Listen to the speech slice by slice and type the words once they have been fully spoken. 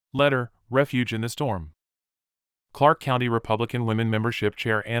Letter, Refuge in the Storm. Clark County Republican Women Membership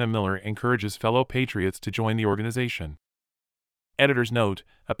Chair Anna Miller encourages fellow patriots to join the organization. Editor's note: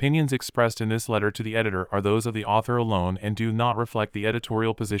 opinions expressed in this letter to the editor are those of the author alone and do not reflect the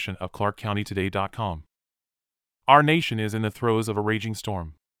editorial position of ClarkCountyToday.com. Our nation is in the throes of a raging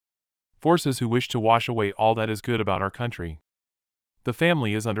storm. Forces who wish to wash away all that is good about our country. The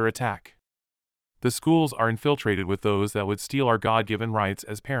family is under attack. The schools are infiltrated with those that would steal our God-given rights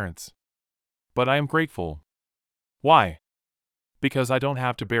as parents. But I am grateful. Why? Because I don't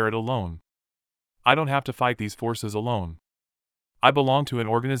have to bear it alone. I don't have to fight these forces alone. I belong to an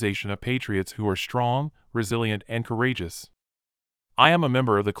organization of patriots who are strong, resilient, and courageous. I am a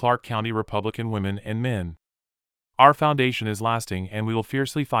member of the Clark County Republican Women and Men. Our foundation is lasting, and we will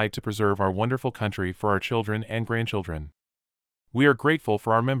fiercely fight to preserve our wonderful country for our children and grandchildren. We are grateful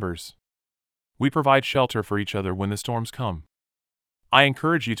for our members. We provide shelter for each other when the storms come. I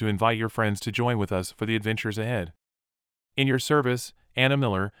encourage you to invite your friends to join with us for the adventures ahead. In your service, Anna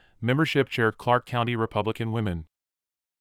Miller, Membership Chair, Clark County Republican Women.